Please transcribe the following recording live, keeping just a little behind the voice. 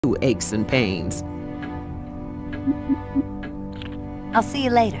aches and pains. I'll see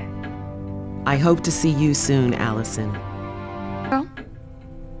you later. I hope to see you soon, Allison. Girl?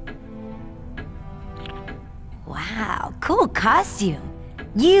 Wow, cool costume.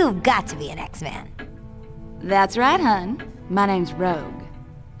 You've got to be an X-Man. That's right, hun. My name's Rogue.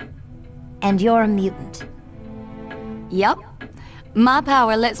 And you're a mutant. Yup. My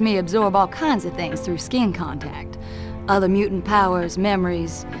power lets me absorb all kinds of things through skin contact. Other mutant powers,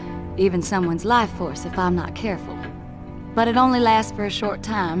 memories, even someone's life force if I'm not careful. But it only lasts for a short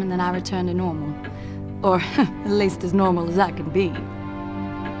time and then I return to normal. Or at least as normal as I can be.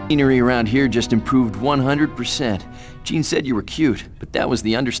 Scenery around here just improved 100%. Jean said you were cute, but that was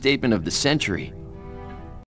the understatement of the century.